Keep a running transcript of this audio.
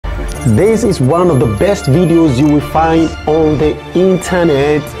This is one of the best videos you will find on the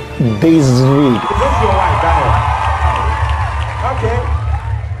internet this week. Is this your wife, Daniel? Okay.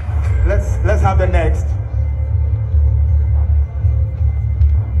 Let's have the next.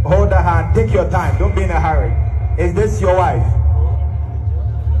 Hold the hand. Take your time. Don't be in a hurry. Is this your wife?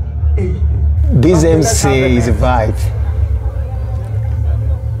 This MC is a vibe.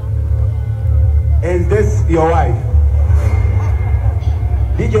 Is this your wife?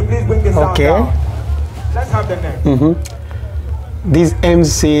 DJ, please bring the sound down. Let's have the next. This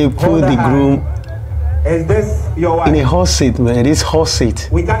MC put the groom Is this your wife? in a hot seat, man. This hot seat.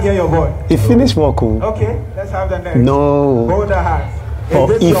 We can't hear your voice. He finished working. Okay, let's have the next. No. Hold the hands.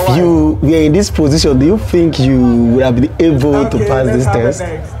 Or if you were in this position, do you think you would have been able to pass this test?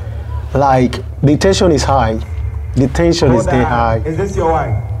 Like, the tension is high. The tension is very high. Is this your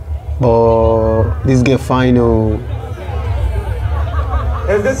wife? But this get final.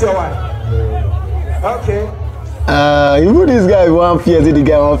 Is this your wife? Okay. Even this guy one fear, the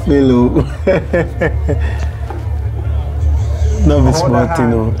guy one fail. Not be smart, you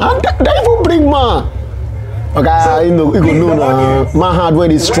know. And that even bring man. Okay, so, you know, man hard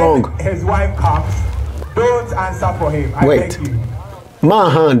when he's strong. When his wife comes, don't answer for him. Wait,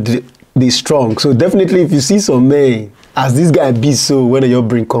 man hand is strong. So definitely, if you see some men, as this guy be so, when your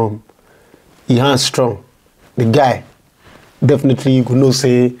bring come, he hands strong. The guy definitely you could know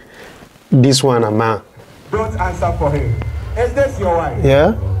say this one a man. Don't answer for him. Is this your wife?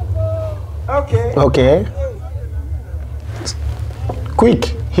 Yeah. Okay. Okay.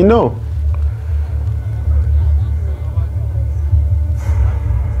 Quick, he know.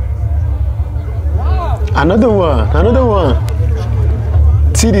 Another one.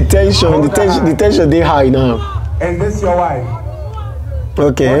 See the tension, the tension they high now. Is this your wife?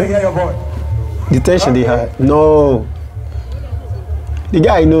 Okay. I want to hear your voice. The tension they high. No. The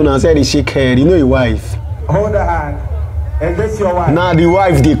guy know now said he shake head. You know your wife. Hold the hand. Is this your wife? Now the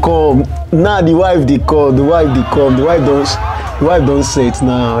wife they come. The wife don't say it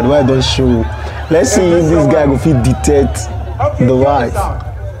now. The wife don't show. Let's see if this guy will fit detect the wife.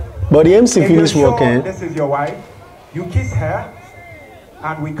 But the MC finished working. This is your wife. You kiss her,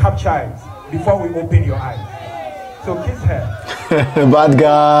 and we capture it before we open your eyes. So kiss her. Bad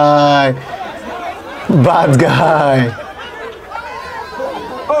guy.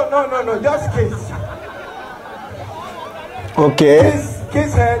 Oh no! Just kiss. Okay.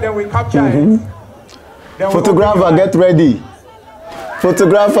 Kiss her, then we capture it. Photographer, get ready.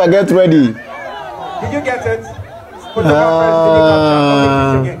 Did you get it?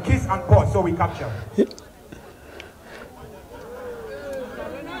 Photographer, kiss and pause, so we capture.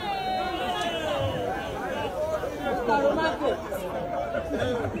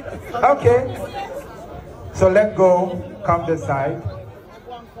 Okay. So let go. Come this side.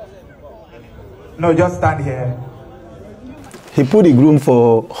 No, just stand here. He put the groom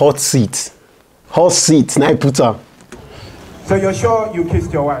for hot seat. Now he put her. So you're sure you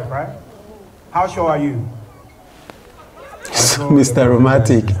kissed your wife, right? How sure are you? Mr.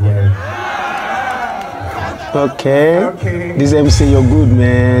 Romantic. Okay. This MC, you're good,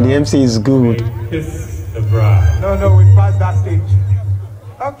 man. The MC is good. Kiss the bride. No, we passed that stage.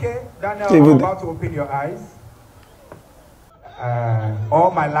 Okay, Daniel, I'm about to open your eyes.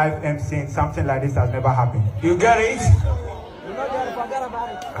 All my life MCing, something like this has never happened. You get it? Forget about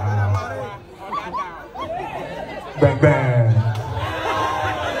it. Bang bang.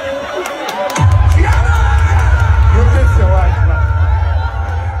 You kiss your wife, man.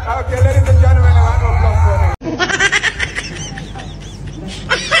 Okay, ladies and gentlemen, a round of applause for him.